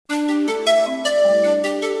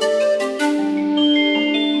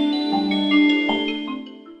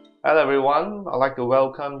Hello everyone, I'd like to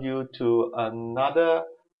welcome you to another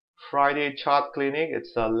Friday chart clinic.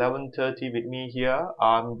 It's 11:30 with me here.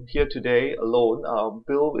 I'm here today alone.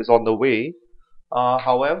 Bill is on the way.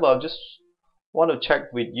 However, just want to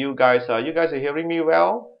check with you guys. You guys are hearing me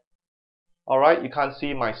well? Alright, you can't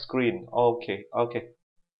see my screen. Okay.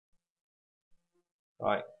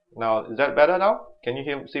 Alright. Now, is that better now? Can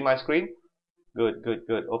you see my screen? Good.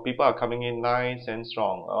 Oh, people are coming in nice and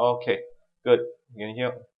strong. Okay, good. You can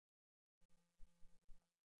hear?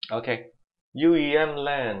 Okay. UEM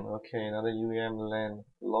land. Okay, another UEM land.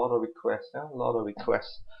 A lot of requests. A lot of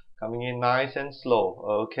requests coming in nice and slow.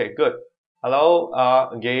 Okay, good. Hello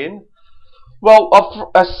again. Well,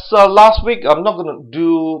 as last week, I'm not going to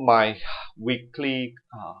do my weekly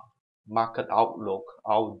market outlook.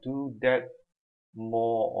 I'll do that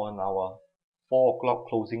more on our 4 o'clock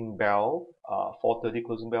closing bell, 4:30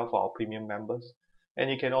 closing bell for our premium members. And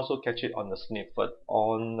you can also catch it on the snippet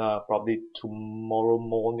on probably tomorrow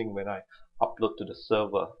morning when I upload to the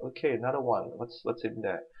server. Okay, another one. What's in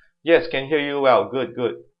there? Yes, can hear you well.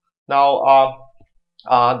 Good. Now,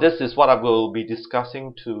 this is what I will be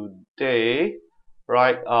discussing today.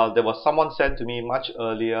 Right? There was someone sent to me much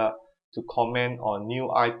earlier to comment on new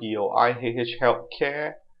IPO, IHH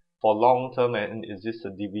Healthcare for long term, and is this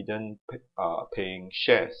a dividend paying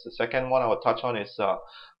shares? The second one I will touch on is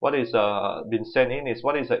what is been sent in is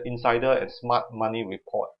what is an insider and smart money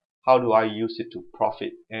report? How do I use it to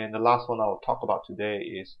profit? And the last one I will talk about today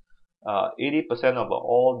is 80% of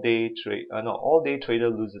all day trader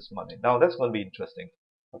loses money. Now that's going to be interesting.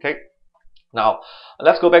 Okay. Now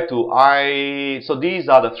let's go back to so these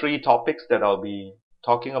are the 3 topics that I'll be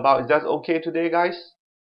talking about. Is that okay today, guys?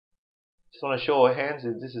 Just want to show of hands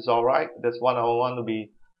if this is alright. That's what I want to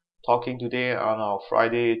be talking today on our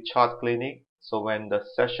Friday chart clinic. So when the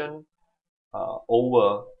session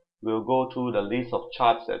over, we'll go through the list of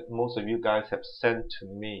charts that most of you guys have sent to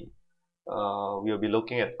me. We'll be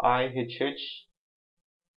looking at IHH,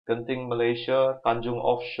 Genting Malaysia, Tanjung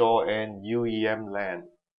Offshore, and UEM Land.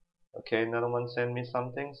 Okay, another one sent me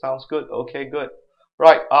something. Sounds good. Okay, good.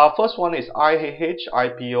 Right. First one is IHH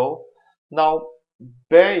IPO. Now,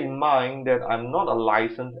 bear in mind that I'm not a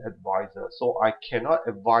licensed advisor, so I cannot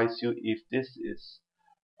advise you if this is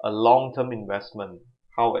a long-term investment.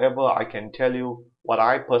 However, I can tell you what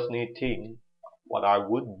I personally think, what I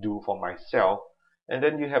would do for myself, and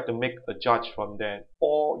then you have to make a judge from there.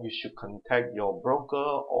 Or you should contact your broker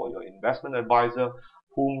or your investment advisor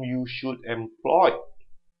whom you should employ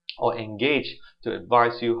or engage to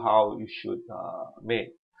advise you how you should make.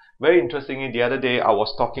 Very interestingly, the other day I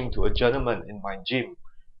was talking to a gentleman in my gym,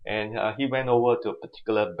 and he went over to a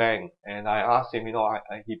particular bank, and I asked him,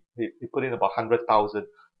 he put in about 100,000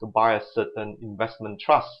 to buy a certain investment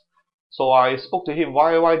trust. So I spoke to him,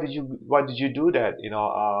 why did you do that?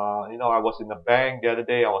 I was in the bank the other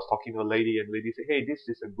day, I was talking to a lady, and the lady said, hey, this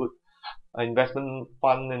is a good investment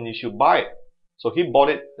fund and you should buy it. So he bought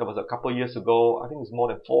it. That was a couple of years ago. I think it's more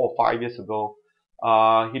than 4 or 5 years ago.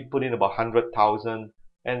 He put in about 100,000,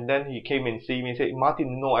 and then he came and see me and said,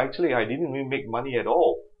 Martin, no, actually I didn't really make money at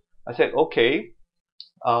all. I said, okay,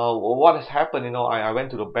 what has happened? I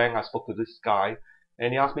went to the bank. I spoke to this guy,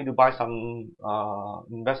 and he asked me to buy some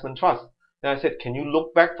investment trust. Then I said, can you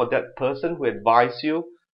look back for that person who advised you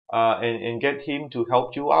and get him to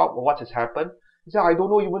help you out? What has happened? He said, I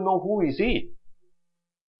don't even know who is he.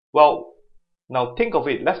 Well, now think of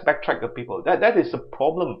it. Let's backtrack the people. That is a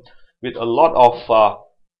problem with a lot of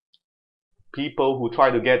people who try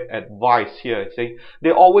to get advice here.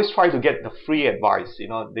 They always try to get the free advice.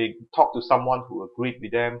 They talk to someone who agreed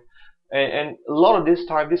with them, and a lot of this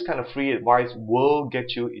time, this kind of free advice will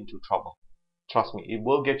get you into trouble. Trust me, it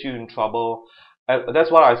will get you in trouble.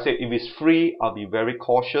 That's why I said if it's free, I'll be very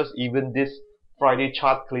cautious. Even this Friday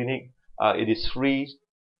chart clinic, it is free.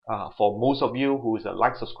 For most of you who is a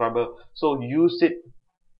like subscriber, so use it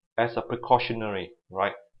as a precautionary,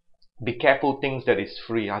 right? Be careful things that is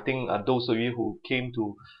free. I think those of you who came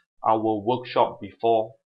to our workshop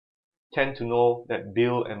before tend to know that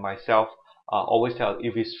Bill and myself always tell,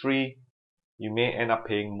 if it's free, you may end up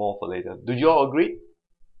paying more for later. Do you all agree?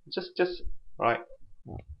 Just right.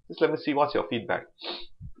 Just let me see what's your feedback.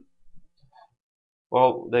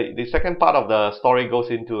 Well, the second part of the story goes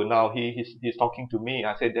into now he's talking to me.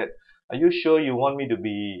 I said that, are you sure you want me to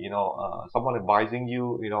be someone advising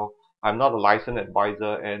you? I'm not a licensed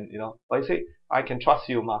advisor, and but I say I can trust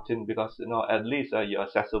you, Martin, because at least you're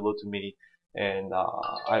accessible to me, and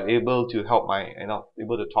I'm able to help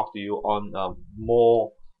able to talk to you on a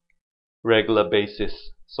more regular basis.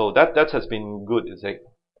 So that has been good, is it?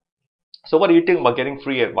 So what do you think about getting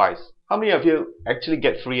free advice? How many of you actually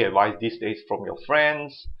get free advice these days from your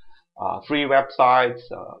friends, free websites,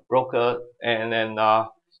 broker, and then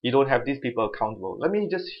you don't have these people accountable. Let me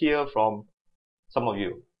just hear from some of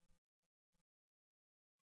you.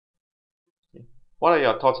 What are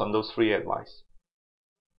your thoughts on those free advice?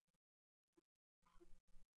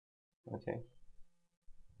 Okay.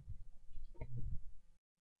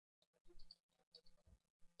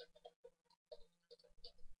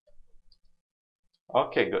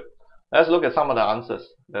 Okay, good. Let's look at some of the answers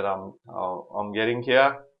that I'm getting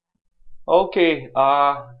here. Okay.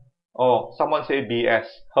 Oh, someone say BS.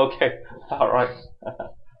 Okay. All right.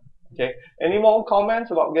 Okay. Any more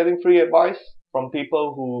comments about getting free advice from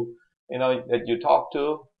people who that you talk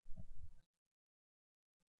to?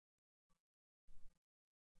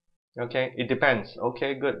 Okay. It depends.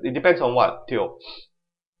 Okay, good. It depends on what, Theo?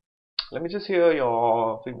 Let me just hear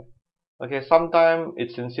your feedback. Okay, sometimes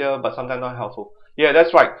it's sincere, but sometimes not helpful. Yeah,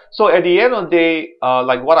 that's right. So at the end of the day,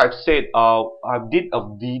 like what I've said, I did a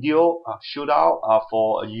video shootout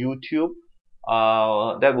for YouTube.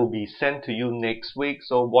 That will be sent to you next week.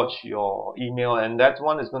 So watch your email, and that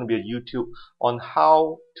one is going to be a YouTube on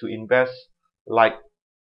how to invest like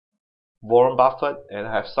Warren Buffett, and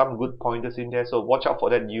I have some good pointers in there. So watch out for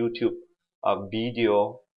that YouTube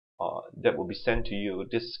video that will be sent to you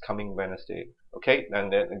this coming Wednesday. Okay,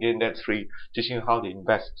 and then again, that's free, teaching you how to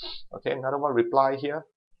invest. Okay, another one reply here.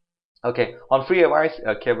 Okay, on free advice,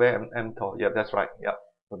 Kevin M. Thor. Yep, that's right. Yep,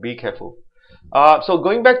 but be careful. So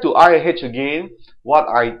going back to IH again, what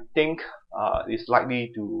I think is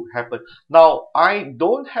likely to happen. Now, I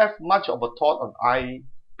don't have much of a thought on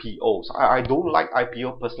IPOs. I don't like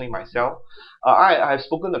IPO personally myself. I've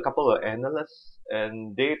spoken to a couple of analysts,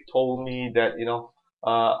 and they told me that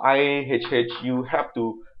IHH, you have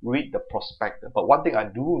to read the prospectus. But one thing I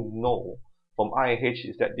do know from IHH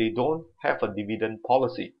is that they don't have a dividend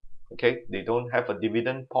policy. Okay, they don't have a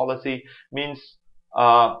dividend policy, means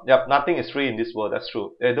yep, nothing is free in this world. That's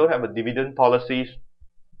true. They don't have a dividend policy,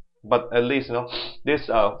 but at least this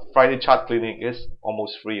Friday chart clinic is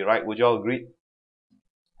almost free, right? Would you all agree?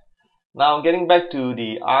 Now getting back to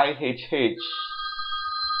the IHH,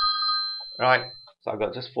 right? So I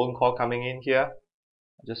got just phone call coming in here.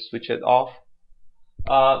 Just switch it off.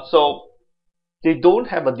 So they don't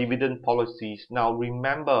have a dividend policies. Now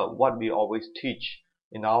remember what we always teach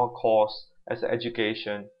in our course as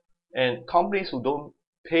education, and companies who don't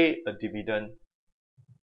pay a dividend,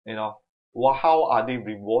 well, how are they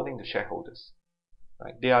rewarding the shareholders?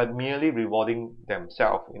 Right? They are merely rewarding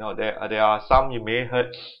themselves. There are some you may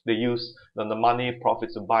heard, they use the money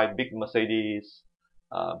profits to buy big Mercedes,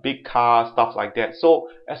 big cars, stuff like that. So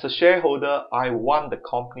as a shareholder, I want the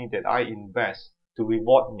company that I invest to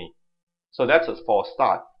reward me. So that's for a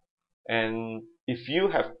start. And if you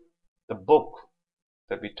have the book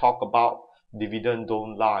that we talk about, Dividend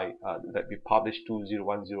Don't Lie, that we published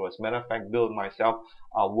 2010. As a matter of fact, Bill and myself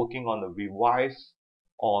are working on the revise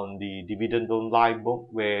on the Dividend Don't Lie book,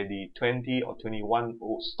 where the 20 or 21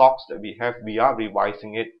 stocks that we have, we are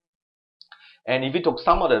revising it. And if you took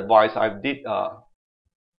some of the advice I did,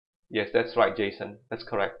 yes, that's right, Jason, that's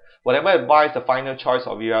correct. Whatever advice, the final choice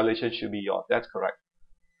of evaluation should be yours. That's correct.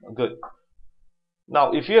 Good.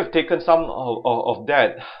 Now, if you have taken some of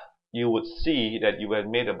that, you would see that you have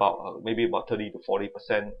made about maybe about 30 to 40%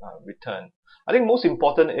 return. I think most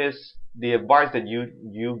important is the advice that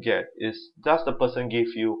you get is, does the person give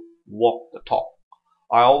you walk the talk?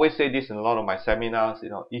 I always say this in a lot of my seminars.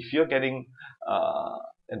 If you're getting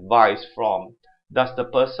advice from, does the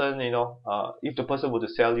person, if the person were to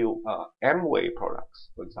sell you Amway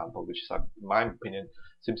products, for example, which is, in my opinion,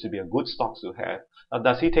 seems to be a good stock to have,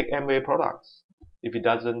 does he take Amway products? If he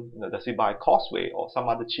doesn't, does he buy Causeway or some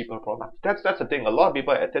other cheaper product? That's the thing. A lot of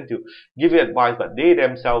people tend to give you advice, but they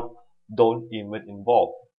themselves don't even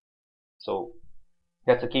involve. So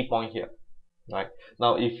that's a key point here, right?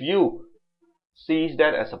 Now, if you see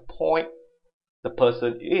that as a point, the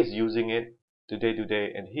person is using it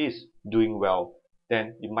today and he's doing well,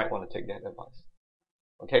 then you might want to take that advice.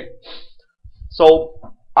 Okay. So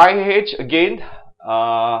IH again.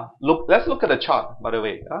 Let's look at the chart, by the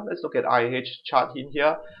way. Let's look at IH chart in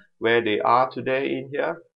here, where they are today in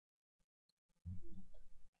here.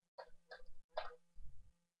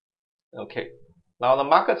 Okay. Now the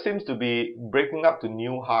market seems to be breaking up to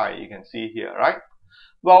new high. You can see here, right?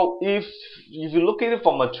 Well, if you look at it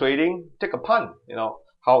from a trading, take a punt.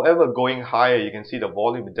 However, going higher, you can see the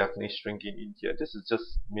volume is definitely shrinking in here. This is just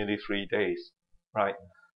merely 3 days, right?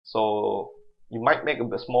 So you might make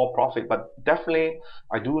a small profit, but definitely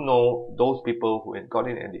I do know those people who had got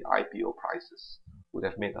in at the IPO prices would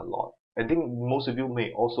have made a lot. I think most of you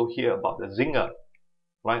may also hear about the Zinger,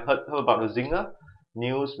 right? Heard about the Zinger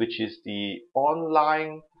news, which is the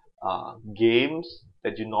online games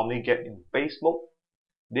that you normally get in Facebook,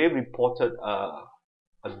 they reported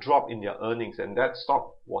a drop in their earnings, and that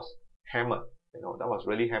stock was hammered. That was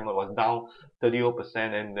really hammered. It was down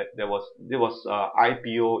 30%, and there was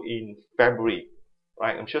IPO in February,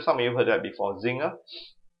 right? I'm sure some of you heard that before. Zinger,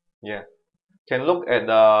 yeah. Can look at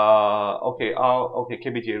the okay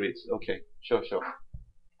KBJ rates. Okay, sure,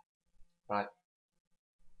 right.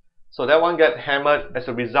 So that one got hammered. As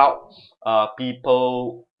a result,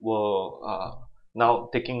 people were now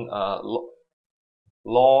taking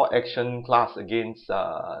law action class against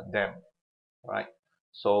them, right?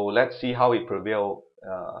 So let's see how it prevailed.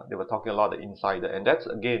 They were talking a lot of the insider, and that's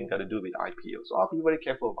again got to do with IPO. So I'll be very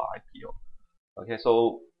careful about IPO. Okay,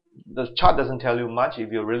 so the chart doesn't tell you much.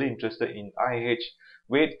 If you're really interested in IH,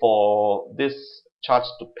 wait for this chart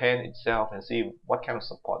to pan itself and see what kind of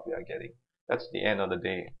support we are getting. That's the end of the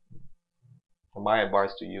day. My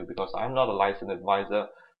advice to you, because I'm not a licensed advisor,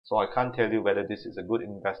 so I can't tell you whether this is a good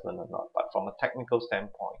investment or not. But from a technical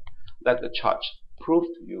standpoint, let the chart prove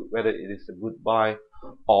to you whether it is a good buy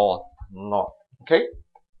or not. Okay,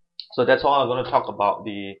 so that's all I'm going to talk about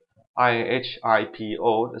the IH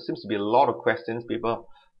IPO. There seems to be a lot of questions, people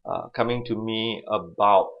coming to me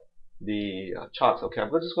about the charts. Okay, I'm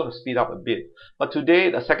just going to speed up a bit. But today,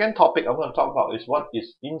 the second topic I'm going to talk about is what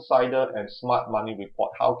is insider and smart money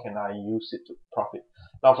report. How can I use it to profit?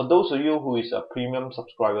 Now, for those of you who is a premium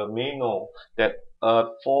subscriber may know that at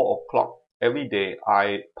 4 o'clock every day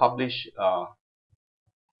I publish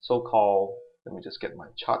so-called, let me just get my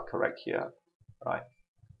chart correct here, right?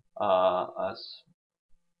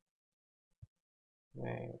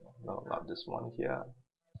 No, not this one here.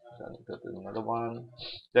 Go to another one.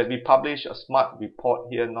 That we publish a smart report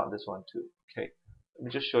here, not this one too. Okay, let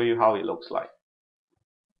me just show you how it looks like.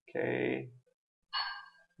 Okay,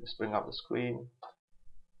 let's bring up the screen.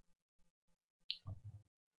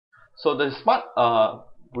 So the smart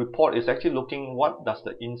report is actually looking what does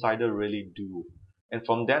the insider really do, and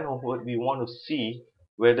from then onward we want to see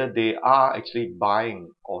whether they are actually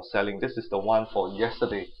buying or selling. This is the one for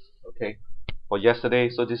yesterday. Okay, for yesterday.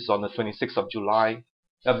 So this is on the 26th of July.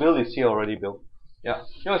 Bill is here already, Bill. Yeah.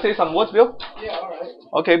 You want to say some words, Bill? Yeah, all right.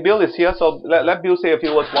 Okay, Bill is here, so let Bill say a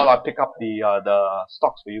few words while I pick up the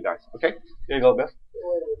stocks for you guys. Okay? Here you go, Bill.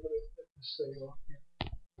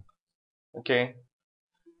 Okay.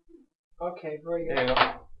 Okay, very good. There you go.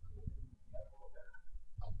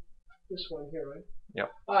 This one here, right? Yeah.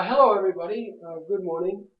 Hello, everybody. Good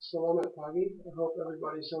morning. Selamat pagi. I hope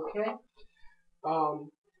everybody's okay.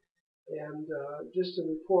 And just to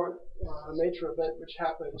report a major event which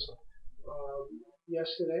happened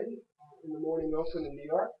yesterday in the morning open in New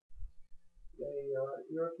York. The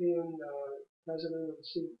European president of the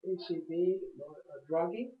ECB,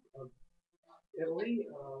 Draghi, of Italy,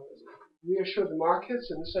 reassured the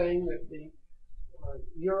markets in saying that the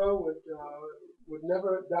euro would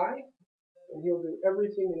never die, and he'll do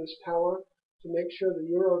everything in his power to make sure the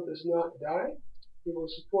euro does not die. He will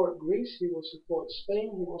support Greece, he will support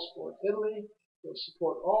Spain, he will support Italy, he will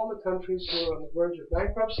support all the countries who are on the verge of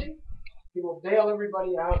bankruptcy. He will bail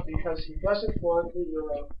everybody out because he doesn't want the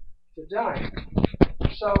euro to die.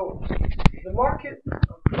 So the market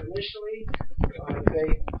initially,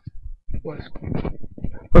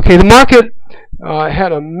 the market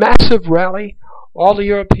had a massive rally. All the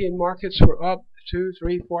European markets were up 2,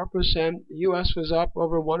 3, 4%. The U.S. was up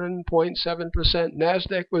over 1.7%.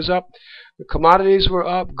 NASDAQ was up. The commodities were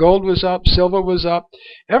up. Gold was up. Silver was up.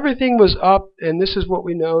 Everything was up, and this is what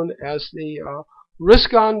we know as the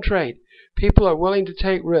risk-on trade. People are willing to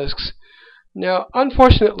take risks. Now,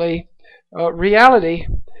 unfortunately, reality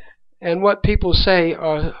and what people say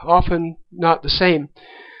are often not the same.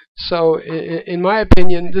 So, in my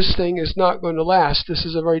opinion, this thing is not going to last. This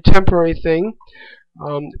is a very temporary thing.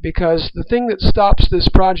 Because the thing that stops this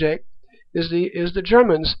project is the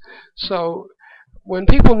Germans. So when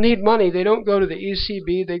people need money, they don't go to the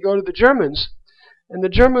ECB, they go to the Germans. And the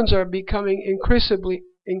Germans are becoming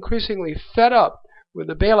increasingly fed up with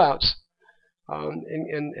the bailouts.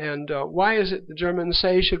 Why is it the Germans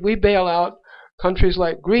say, should we bail out countries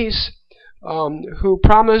like Greece, who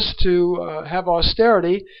promised to have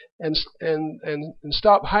austerity and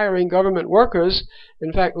stop hiring government workers,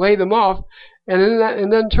 in fact lay them off,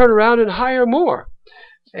 and then turn around and hire more.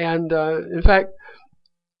 And in fact,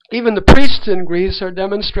 even the priests in Greece are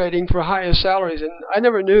demonstrating for higher salaries. And I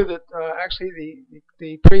never knew that actually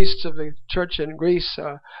the priests of the church in Greece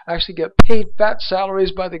actually get paid fat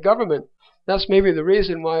salaries by the government. That's maybe the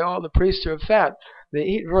reason why all the priests are fat. They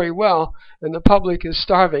eat very well, and the public is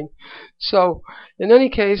starving. So, in any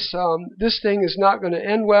case, this thing is not going to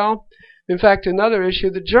end well. In fact, another issue,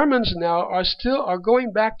 the Germans now are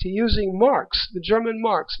going back to using marks, the German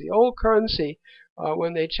marks, the old currency,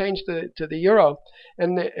 when they changed to the euro.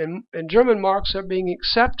 And German marks are being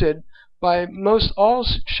accepted by most all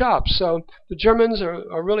shops. So the Germans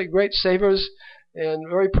are really great savers and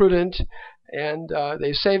very prudent, and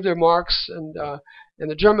they save their marks, and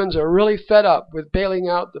the Germans are really fed up with bailing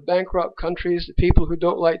out the bankrupt countries, the people who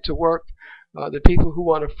don't like to work, the people who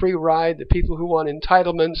want a free ride, the people who want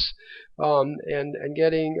entitlements, and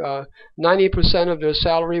getting 90% of their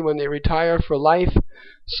salary when they retire for life.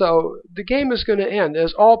 So the game is going to end.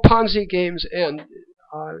 As all Ponzi games end,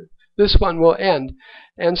 this one will end.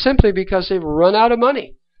 And simply because they've run out of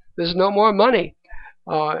money. There's no more money.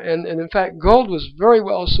 And in fact, gold was very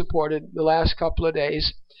well supported the last couple of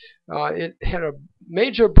days. It had a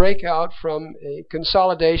major breakout from a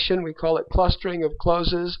consolidation. We call it clustering of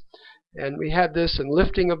closes. And we had this and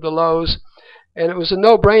lifting of the lows. And it was a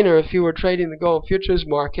no-brainer if you were trading the gold futures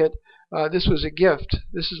market. This was a gift.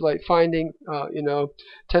 This is like finding,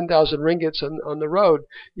 10,000 ringgits on the road.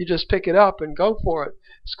 You just pick it up and go for it.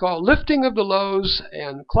 It's called lifting of the lows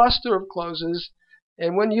and cluster of closes.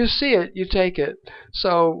 And when you see it, you take it.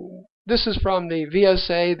 So this is from the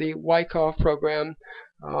VSA, the Wyckoff program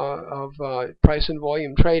of price and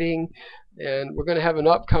volume trading. And we're going to have an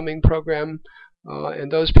upcoming program.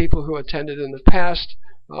 And those people who attended in the past,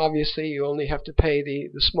 obviously you only have to pay the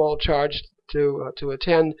small charge to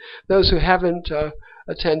attend. Those who haven't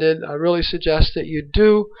attended, I really suggest that you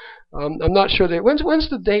do. I'm not sure that when's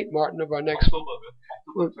the date, Martin, of our next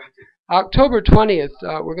October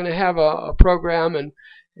 20th. We're going to have a program, and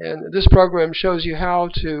this program shows you how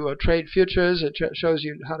to trade futures. It shows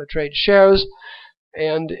you how to trade shares,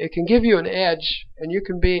 and it can give you an edge, and you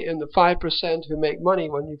can be in the 5% who make money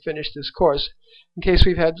when you finish this course. In case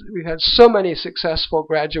we've had so many successful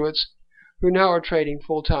graduates who now are trading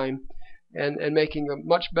full time and making a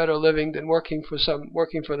much better living than working for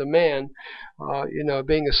the man,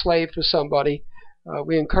 being a slave for somebody.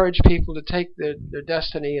 We encourage people to take their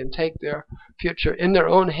destiny and take their future in their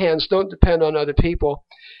own hands. Don't depend on other people.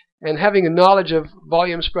 And having a knowledge of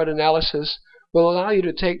volume spread analysis will allow you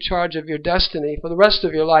to take charge of your destiny for the rest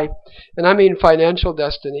of your life. And I mean financial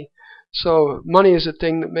destiny. So money is the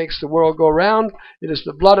thing that makes the world go round. It is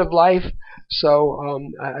the blood of life. So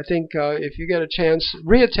I think if you get a chance,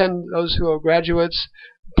 reattend those who are graduates.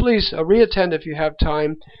 Please reattend if you have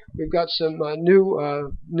time. We've got some new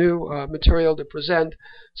material to present.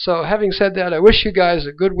 So having said that, I wish you guys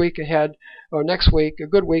a good week ahead, or next week, a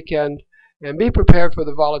good weekend, and be prepared for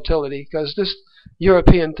the volatility, because this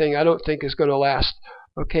European thing I don't think is going to last.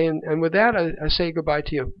 Okay, and with that, I say goodbye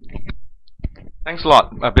to you. Thanks a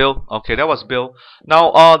lot, Bill. Okay, that was Bill.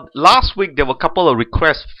 Now, last week there were a couple of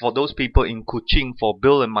requests for those people in Kuching for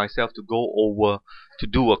Bill and myself to go over to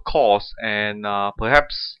do a course, and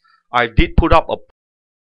perhaps I did put up a